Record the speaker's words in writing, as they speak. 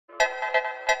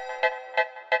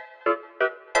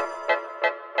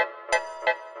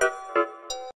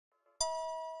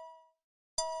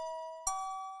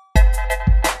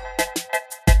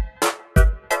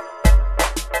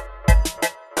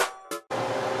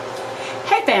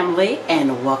Hey family,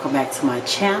 and welcome back to my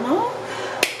channel.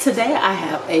 Today I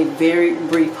have a very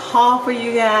brief haul for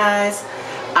you guys.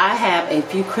 I have a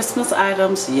few Christmas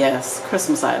items, yes,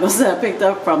 Christmas items that I picked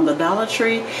up from the Dollar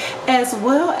Tree, as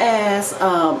well as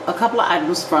a couple of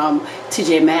items from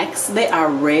TJ Maxx. They are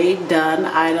Rae Dunn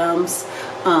items,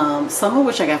 some of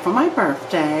which I got for my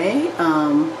birthday,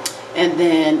 and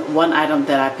then one item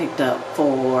that I picked up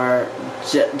for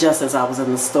just as I was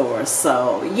in the store.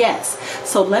 So yes,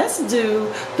 so let's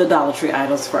do the Dollar Tree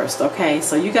items first, okay?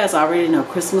 So you guys already know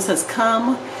Christmas has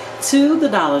come to the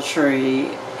Dollar Tree.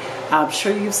 I'm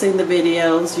sure you've seen the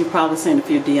videos. You've probably seen a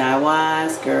few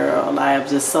DIYs. Girl, I am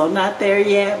just so not there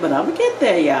yet, but I'm gonna get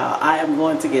there, y'all. I am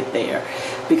going to get there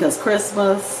because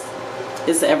Christmas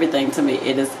is everything to me.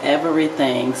 It is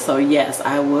everything. So yes,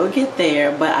 I will get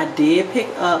there, but I did pick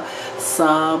up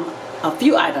a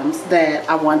few items that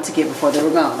I wanted to get before they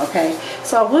were gone, okay?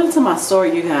 So I went into my store,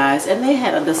 you guys, and they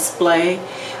had a display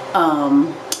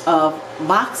of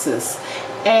boxes,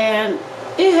 and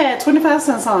it had 25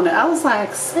 cents on it. I was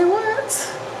like, say what?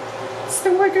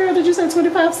 Say what, girl? Did you say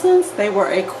 25 cents? They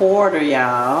were a quarter,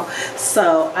 y'all.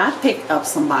 So I picked up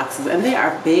some boxes, and they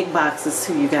are big boxes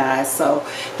too, you guys. So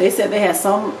they said they had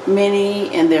so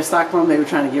many in their stock room, they were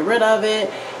trying to get rid of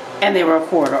it, and they were a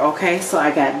quarter, okay? So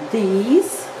I got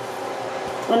these.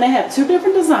 And they have two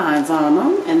different designs on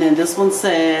them, and then this one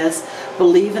says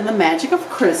believe in the magic of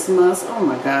Christmas. Oh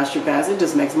my gosh, you guys, it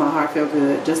just makes my heart feel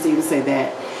good just to even say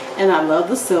that. And I love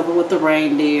the silver with the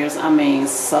reindeers. I mean,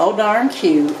 so darn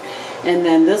cute. And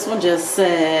then this one just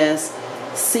says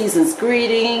season's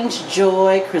greetings,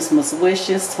 joy, Christmas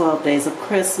wishes, 12 days of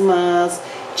Christmas,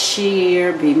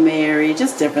 cheer, be merry,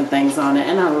 just different things on it,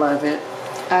 and I love it.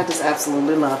 I just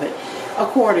absolutely love it. A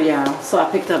quarter, y'all. So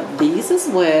I picked up these as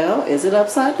well. Is it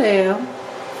upside down?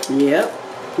 Yep.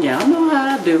 Y'all know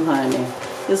how I do, honey.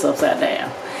 It's upside down.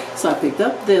 So I picked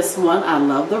up this one. I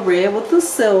love the red with the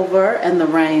silver and the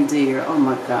reindeer. Oh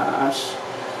my gosh.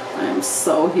 I am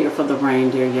so here for the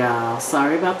reindeer, y'all.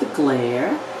 Sorry about the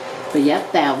glare. But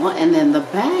yep, that one. And then the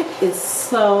back is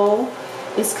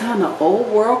it's kind of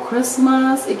old world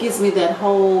Christmas. It gives me that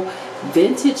whole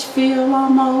vintage feel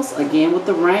almost, again with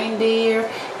the reindeer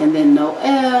and then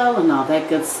Noel and all that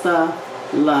good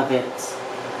stuff. Love it.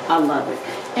 I love it.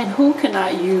 And who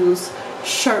cannot use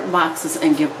shirt boxes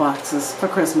and gift boxes for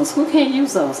Christmas? Who can't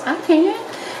use those? I can.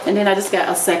 And then I just got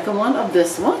a second one of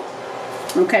this one,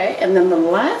 okay? And then the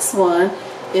last one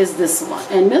is this one,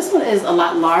 and this one is a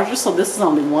lot larger, so this is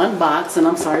only one box, and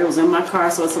I'm sorry, it was in my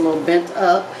car, so it's a little bent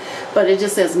up, but it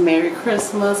just says Merry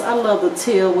Christmas. I love the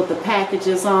teal with the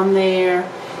packages on there,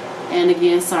 and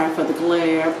again, sorry for the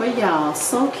glare, but y'all,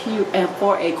 so cute. And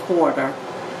for a quarter,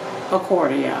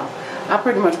 y'all, I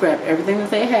pretty much grabbed everything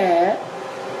that they had,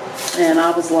 and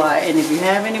I was like, and if you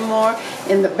have any more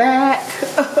in the back,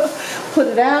 put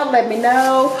it out, let me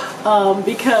know,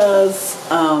 because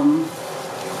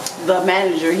the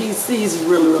manager, he's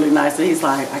really nice, and he's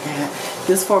like, I got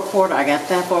this for a quarter, I got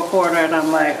that for a quarter, and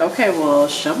I'm like, okay, well,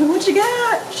 show me what you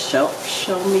got. Show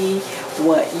me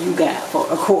what you got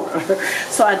for a quarter.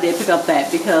 So I did pick up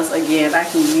that because, again, I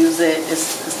can use it.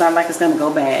 It's not like it's gonna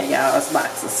go bad, y'all. It's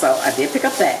boxes, so I did pick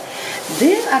up that.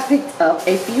 Then I picked up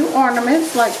a few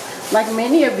ornaments, like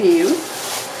many of you.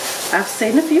 I've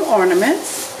seen a few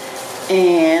ornaments,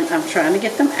 and I'm trying to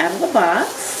get them out of the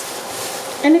box.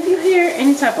 And if you hear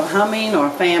any type of humming or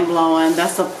fan blowing,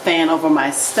 that's a fan over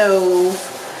my stove,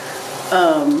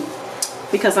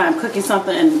 because I'm cooking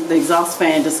something and the exhaust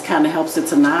fan just kind of helps it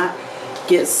to not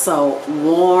get so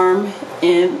warm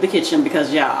in the kitchen.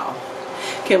 Because y'all,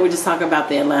 can we just talk about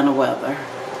the Atlanta weather?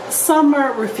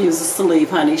 Summer refuses to leave,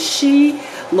 honey. She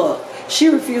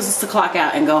refuses to clock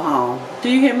out and go home. Do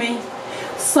you hear me?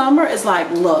 Summer is like,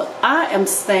 look, I am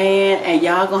staying, and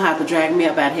y'all gonna have to drag me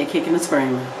up out here kicking and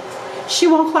screaming. She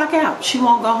won't clock out. She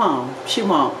won't go home. She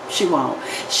won't.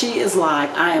 She is like,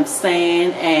 I am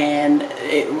staying, and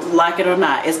like it or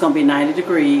not, it's going to be 90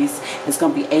 degrees. It's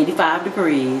going to be 85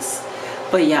 degrees.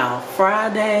 But y'all,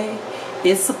 Friday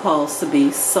is supposed to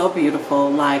be so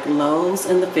beautiful, like lows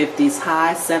in the 50s,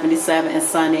 high 77 and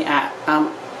sunny.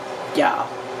 Y'all,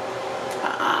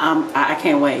 I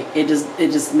can't wait. It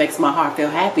just makes my heart feel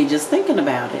happy just thinking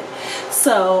about it.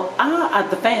 So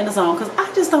the fan is on because I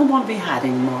just don't want to be hot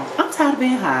anymore. I'm tired of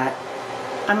being hot.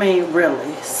 I mean,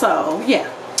 really. So yeah.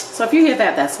 So if you hear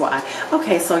that, that's why.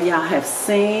 Okay, so y'all have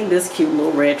seen this cute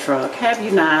little red truck, have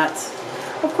you not?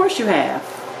 Of course you have.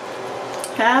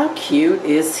 How cute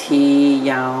is he,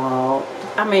 y'all?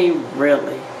 I mean,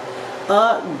 really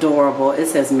adorable. It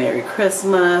says Merry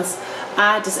Christmas.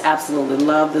 I just absolutely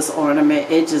love this ornament.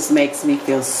 It just makes me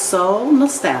feel so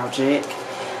nostalgic.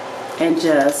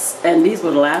 and these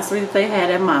were the last 3 that they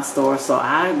had at my store, so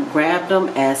I grabbed them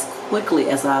as quickly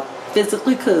as I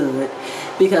physically could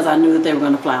because I knew that they were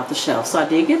going to fly off the shelf. So I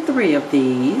did get 3 of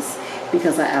these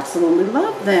because I absolutely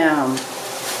love them.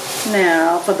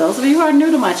 Now, for those of you who are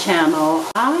new to my channel,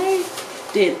 I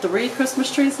did 3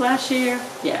 Christmas trees last year.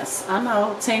 Yes, I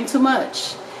know, team too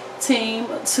much. Team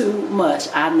too much,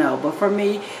 I know. But for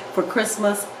me, for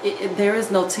Christmas, there is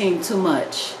no team too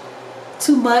much.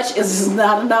 Too much is just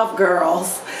not enough,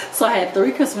 girls. So I had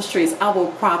 3 Christmas trees. I will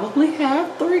probably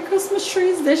have 3 Christmas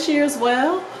trees this year as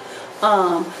well.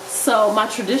 So my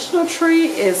traditional tree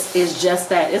is just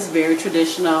that. It's very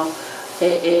traditional.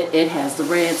 It has the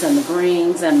reds and the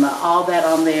greens and all that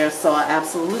on there. So I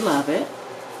absolutely love it.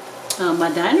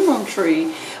 My dining room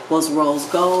tree was rose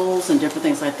golds and different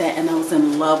things like that. And I was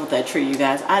in love with that tree, you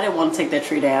guys. I didn't want to take that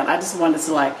tree down. I just wanted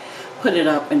to like put it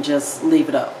up and just leave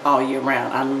it up all year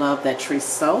round. I love that tree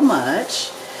so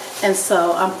much. And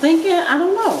so I'm thinking, I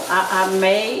don't know, I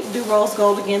may do rose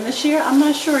gold again this year. I'm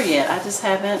not sure yet. I just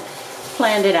haven't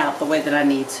planned it out the way that I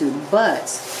need to. But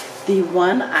the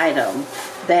one item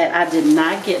that I did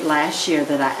not get last year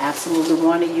that I absolutely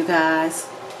wanted, you guys,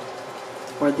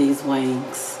 were these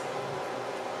wings.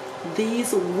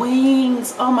 These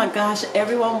wings, oh my gosh,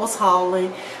 everyone was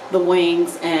hauling the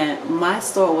wings and my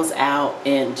store was out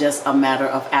in just a matter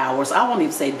of hours. I won't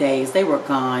even say days. They were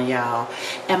gone, y'all.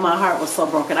 And my heart was so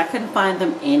broken. I couldn't find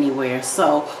them anywhere.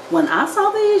 So when I saw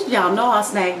these, y'all know I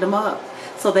snagged them up.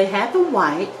 So they had the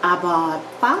white. I bought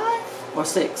 5 or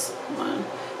 6. 1,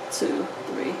 2,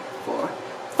 3, 4,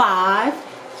 5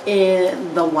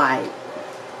 in the white.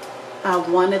 I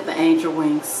wanted the angel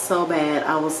wings so bad.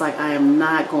 I was like, I am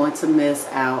not going to miss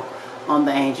out on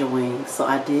the angel wings. So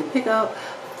I did pick up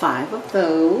 5 of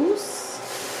those.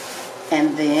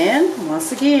 And then,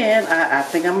 once again, I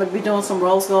think I'm going to be doing some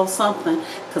rose gold something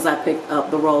because I picked up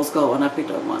the rose gold and I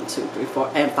picked up 1, 2, 3,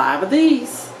 4, and 5 of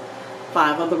these.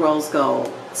 5 of the rose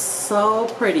gold. So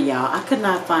pretty, y'all. I could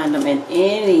not find them in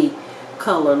any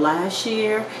color last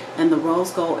year, and the rose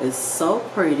gold is so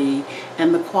pretty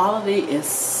and the quality is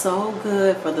so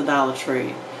good for the Dollar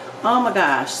Tree. Oh my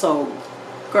gosh. So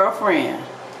girlfriend,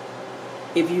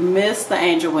 if you missed the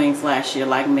angel wings last year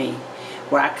like me,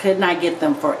 where I could not get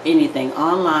them for anything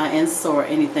online, in store,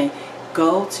 anything,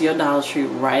 go to your Dollar Tree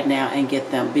right now and get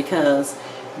them because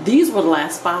these were the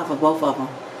last 5 of both of them.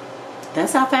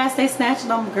 That's how fast they snatching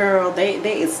them, girl. They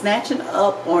is snatching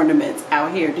up ornaments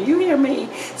out here. Do you hear me?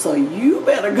 So you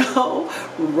better go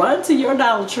run to your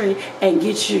Dollar Tree and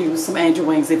get you some angel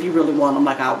wings if you really want them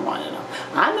like I wanted them.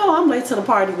 I know I'm late to the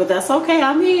party, but that's okay.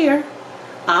 I'm here.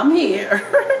 I'm here.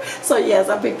 So yes,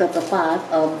 I picked up the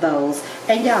 5 of those.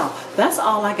 And y'all, that's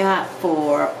all I got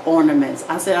for ornaments.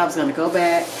 I said I was going to go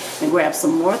back and grab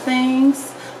some more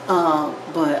things.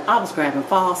 But I was grabbing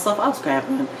fall stuff. I was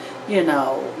grabbing, you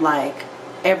know, like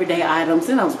everyday items.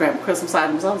 Then I was grabbing Christmas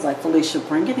items. I was like, Felicia,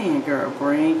 bring it in, girl.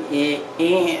 Bring it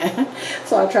in.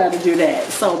 So I tried to do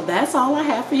that. So that's all I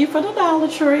have for you for the Dollar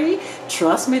Tree.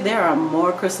 Trust me, there are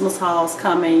more Christmas hauls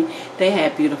coming. They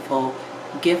had beautiful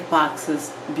gift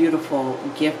boxes, beautiful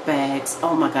gift bags.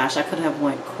 Oh my gosh, I could have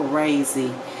went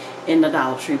crazy in the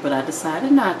Dollar Tree, but I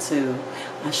decided not to.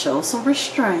 I showed some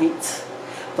restraint,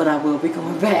 but I will be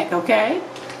going back, okay?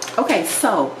 Okay,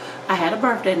 so I had a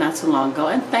birthday not too long ago,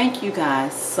 and thank you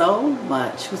guys so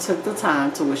much who took the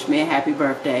time to wish me a happy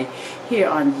birthday here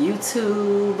on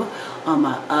YouTube, on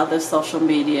my other social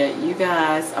media. You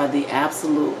guys are the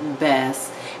absolute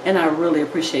best, and I really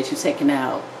appreciate you taking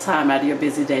out time out of your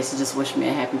busy day to just wish me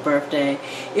a happy birthday.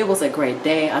 It was a great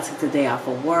day. I took the day off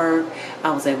of work. I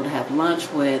was able to have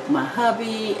lunch with my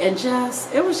hubby, and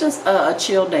it was just a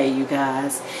chill day, you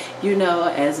guys. You know,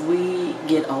 as we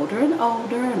get older and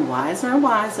older and wiser,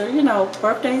 you know,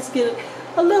 birthdays get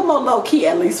a little more low-key,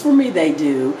 at least for me they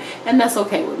do, and that's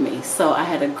okay with me. So I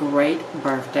had a great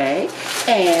birthday,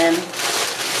 and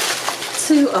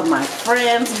 2 of my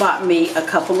friends bought me a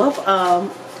couple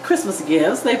of Christmas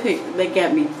gifts. They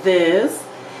got me this,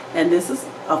 and this is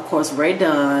of course Rae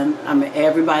Dunn. I mean,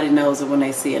 everybody knows it when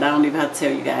they see it. I don't even have to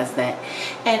tell you guys that.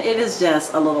 And it is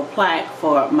just a little plaque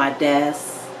for my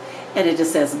desk, and it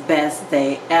just says best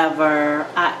day ever.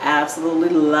 I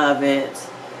absolutely love it.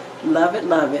 Love it,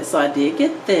 love it. So I did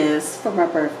get this for my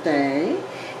birthday.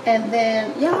 And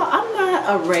then, y'all, I'm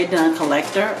not a Rae Dunn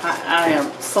collector. I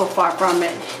am so far from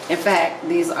it. In fact,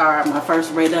 these are my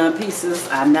first Rae Dunn pieces.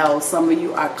 I know some of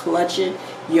you are clutching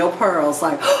your pearls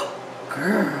like, oh,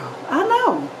 girl, I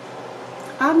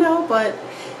know, but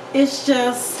it's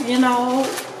just, you know,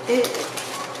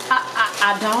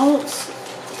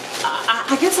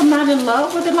 I guess I'm not in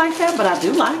love with it like that, but I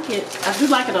do like it. I do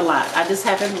like it a lot. I just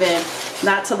haven't been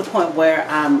not to the point where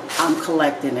I'm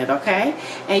collecting it, okay?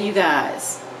 And you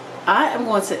guys, I am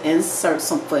going to insert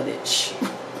some footage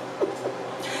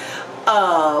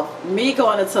of me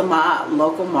going into my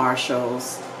local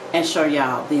Marshalls and show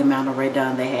y'all the amount of Rae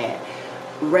Dunn they had.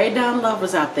 Rae Dunn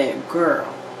lovers out there, girl,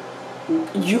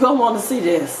 you gonna want to see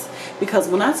this, because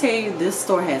when I tell you this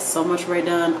store has so much Rae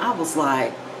Dunn, I was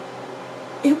like,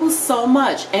 it was so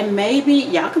much. And maybe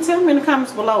y'all can tell me in the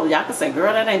comments below. Y'all can say,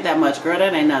 girl, that ain't that much, girl,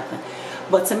 that ain't nothing.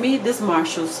 But to me, this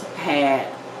Marshalls had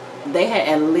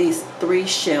at least 3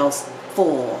 shelves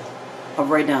full of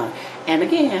Rae Dunn. And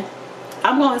again,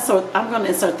 I'm gonna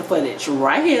insert the footage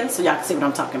right here so y'all can see what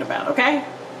I'm talking about, okay?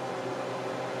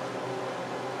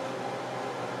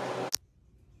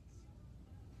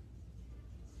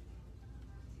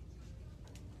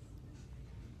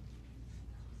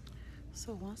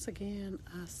 So once again,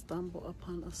 I stumble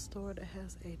upon a store that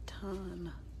has a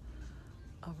ton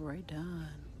of Rae Dunn.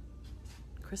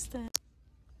 Kristen,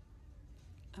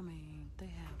 I mean, they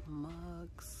have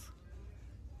mugs.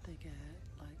 They got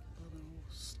like little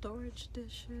storage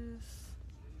dishes.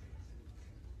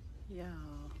 Y'all,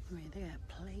 I mean, they got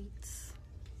plates.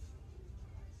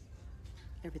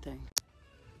 Everything.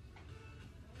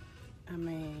 I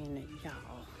mean, y'all.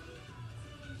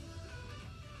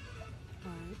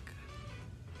 Like,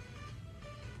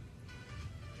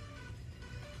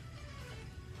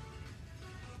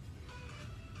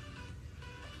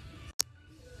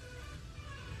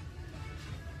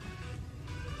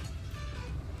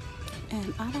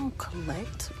 and I don't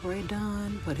collect Rae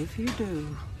Dunn, but if you do,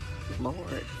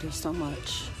 Lord, there's so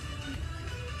much.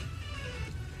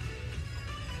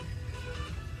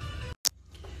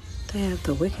 They have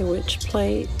the Wicked Witch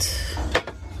plate.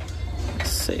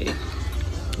 Let's see.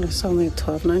 It's only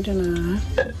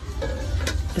 $12.99.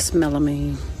 It's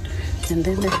melamine. And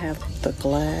then they have the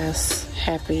glass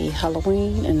Happy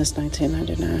Halloween, and it's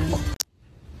 $19.99.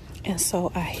 And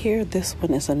so I hear this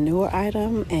one is a newer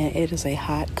item, and it is a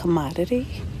hot commodity.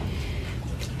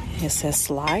 It says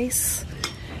slice.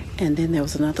 And then there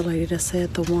was another lady that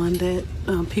said the one that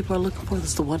people are looking for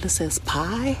is the one that says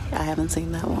pie. I haven't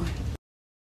seen that one.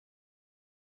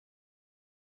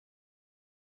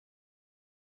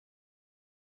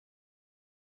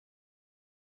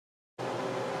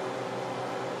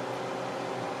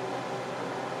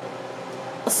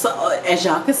 So as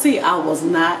y'all can see, I was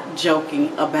not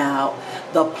joking about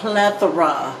the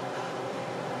plethora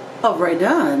of Rae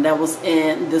Dunn that was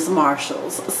in this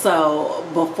Marshalls. So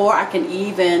before I can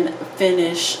even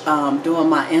finish doing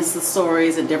my Insta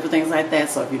stories and different things like that,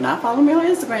 so if you're not following me on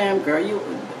Instagram, girl, you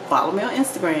follow me on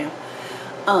Instagram.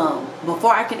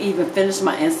 Before I can even finish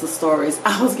my Insta stories,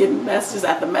 I was getting messages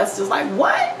after messages like,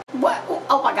 what?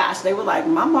 Oh my gosh, they were like,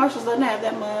 my Marshalls doesn't have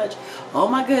that much. Oh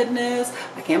my goodness,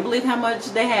 I can't believe how much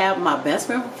they have. My best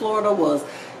friend from Florida was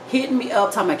hitting me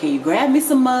up, talking about, can you grab me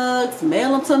some mugs,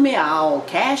 mail them to me, I'll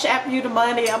cash app you the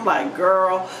money. I'm like,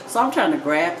 girl. So I'm trying to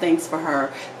grab things for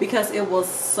her because it was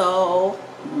so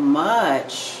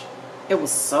much. It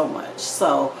was so much.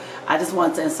 So I just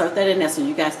wanted to insert that in there so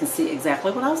you guys can see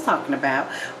exactly what I was talking about.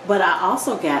 But I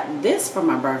also got this for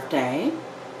my birthday.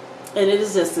 And it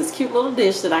is just this cute little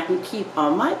dish that I can keep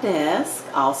on my desk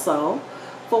also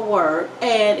for work.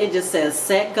 And it just says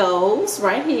set goals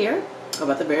right here.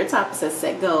 At the very top it says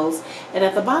set goals. And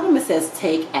at the bottom it says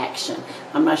take action.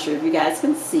 I'm not sure if you guys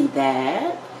can see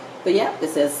that. But yeah, it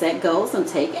says set goals and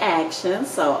take action.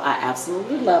 So I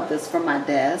absolutely love this for my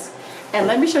desk. And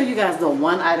let me show you guys the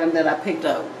one item that I picked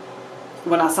up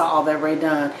when I saw all that Rae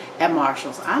Dunn at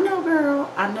Marshalls. I know,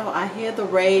 girl. I know. I hear the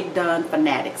Rae Dunn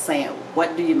fanatics saying,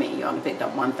 what do you mean you only picked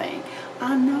up one thing?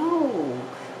 I know.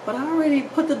 But I already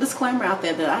put the disclaimer out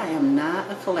there that I am not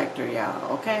a collector,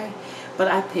 y'all, okay? But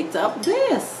I picked up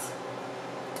this.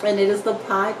 And it is the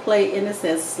pie plate, and it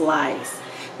says slice.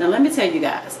 Now, let me tell you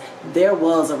guys, there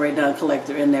was a Rae Dunn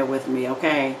collector in there with me,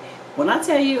 okay? When I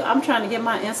tell you I'm trying to get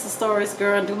my Insta stories,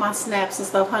 girl, and do my snaps and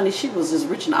stuff, honey, she was just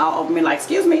reaching all over me like,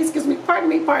 excuse me, pardon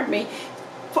me.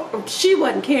 She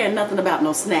wasn't caring nothing about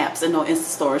no snaps and no Insta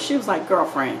stories. She was like,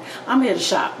 girlfriend, I'm here to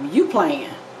shop. You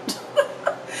playing.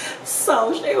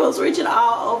 So she was reaching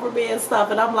all over me and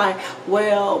stuff. And I'm like,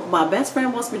 well, my best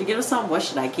friend wants me to get her something. What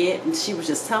should I get? And she was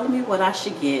just telling me what I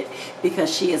should get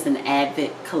because she is an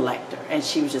avid collector. And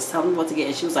she was just telling me what to get.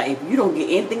 And she was like, if you don't get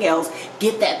anything else,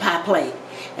 get that pie plate.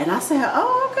 And I said,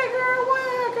 oh, okay, girl,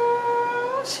 why,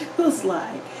 girl? She was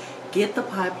like, get the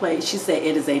pie plate. She said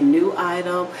it is a new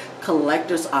item.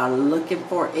 Collectors are looking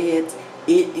for it.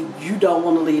 You don't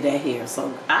want to leave that here.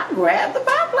 So I grabbed the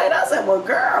pie plate. I said, well,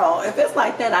 girl, if it's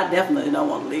like that, I definitely don't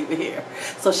want to leave it here.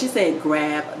 So she said,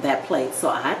 grab that plate. So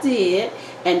I did,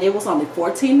 and it was only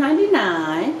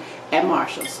 $14.99. at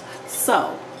Marshall's.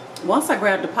 So once I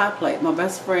grabbed the pie plate, my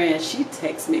best friend, she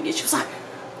texted me again. She was like,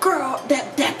 girl,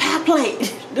 that pie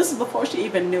plate. This is before she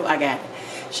even knew I got it.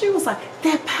 She was like,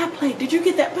 that pie plate, did you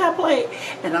get that pie plate?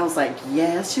 And I was like,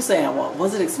 yes. She said, well,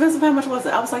 was it expensive? How much was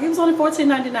it? I was like, it was only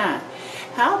 $14.99.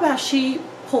 How about she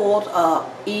pulled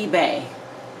up eBay?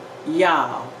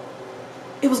 Y'all,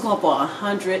 it was going for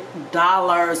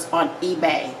 $100 on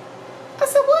eBay. I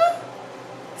said, what?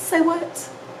 Say what?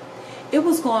 It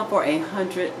was going for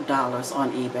 $100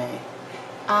 on eBay.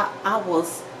 I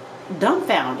was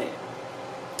dumbfounded.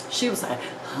 She was like,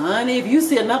 honey, if you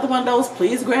see another one of those,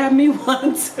 please grab me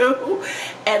one too.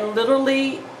 And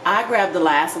literally, I grabbed the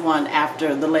last one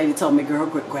after the lady told me, girl,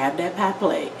 grab that pie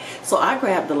plate. So I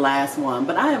grabbed the last one.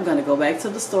 But I am going to go back to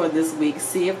the store this week,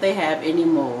 see if they have any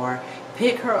more,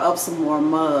 pick her up some more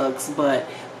mugs. But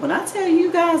when I tell you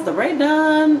guys, the Rae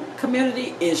Dunn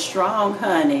community is strong,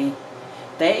 honey.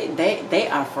 They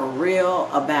are for real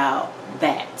about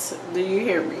that. Do you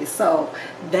hear me? So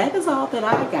that is all that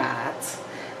I got.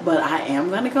 But I am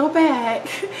going to go back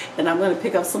and I'm going to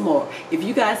pick up some more. If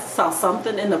you guys saw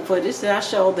something in the footage that I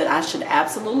showed that I should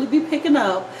absolutely be picking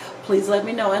up, please let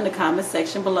me know in the comment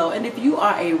section below. And if you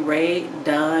are a Rae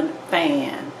Dunn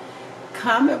fan,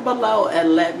 comment below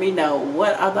and let me know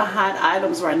what are the hot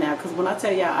items right now. Because when I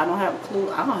tell y'all I don't have a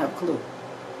clue, I don't have a clue.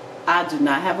 I do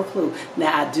not have a clue.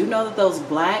 Now I do know that those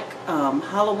black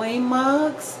Halloween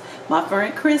mugs, my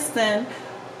friend Kristen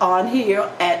on here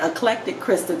at Eclectic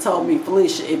Kristen told me,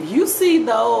 Felicia, if you see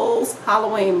those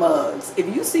Halloween mugs, if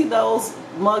you see those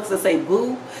mugs that say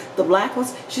boo, the black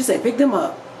ones, she said pick them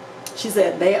up. She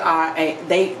said they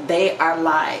are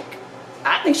like,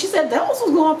 I think she said those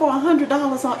was going for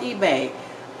 $100 on eBay.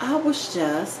 I was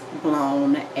just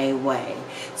blown away.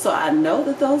 So I know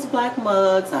that those black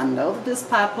mugs, I know that this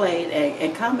pie plate,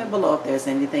 and comment below if there's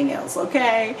anything else,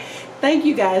 okay? Thank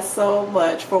you guys so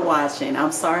much for watching.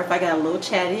 I'm sorry if I got a little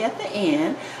chatty at the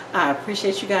end. I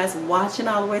appreciate you guys watching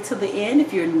all the way to the end.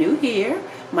 If you're new here,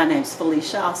 my name's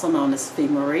Felicia, also known as Fee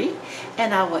Marie,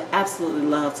 and I would absolutely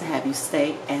love to have you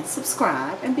stay and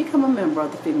subscribe and become a member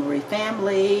of the Fee Marie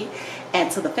family. And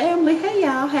to the family, hey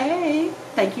y'all, hey.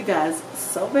 Thank you guys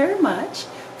so very much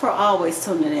for always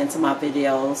tuning in to my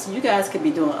videos. You guys could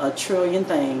be doing a trillion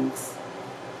things.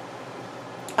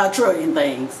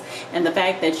 And the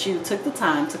fact that you took the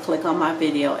time to click on my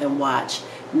video and watch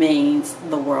means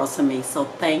the world to me. So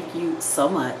thank you so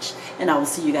much. And I will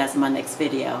see you guys in my next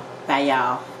video. Bye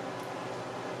y'all.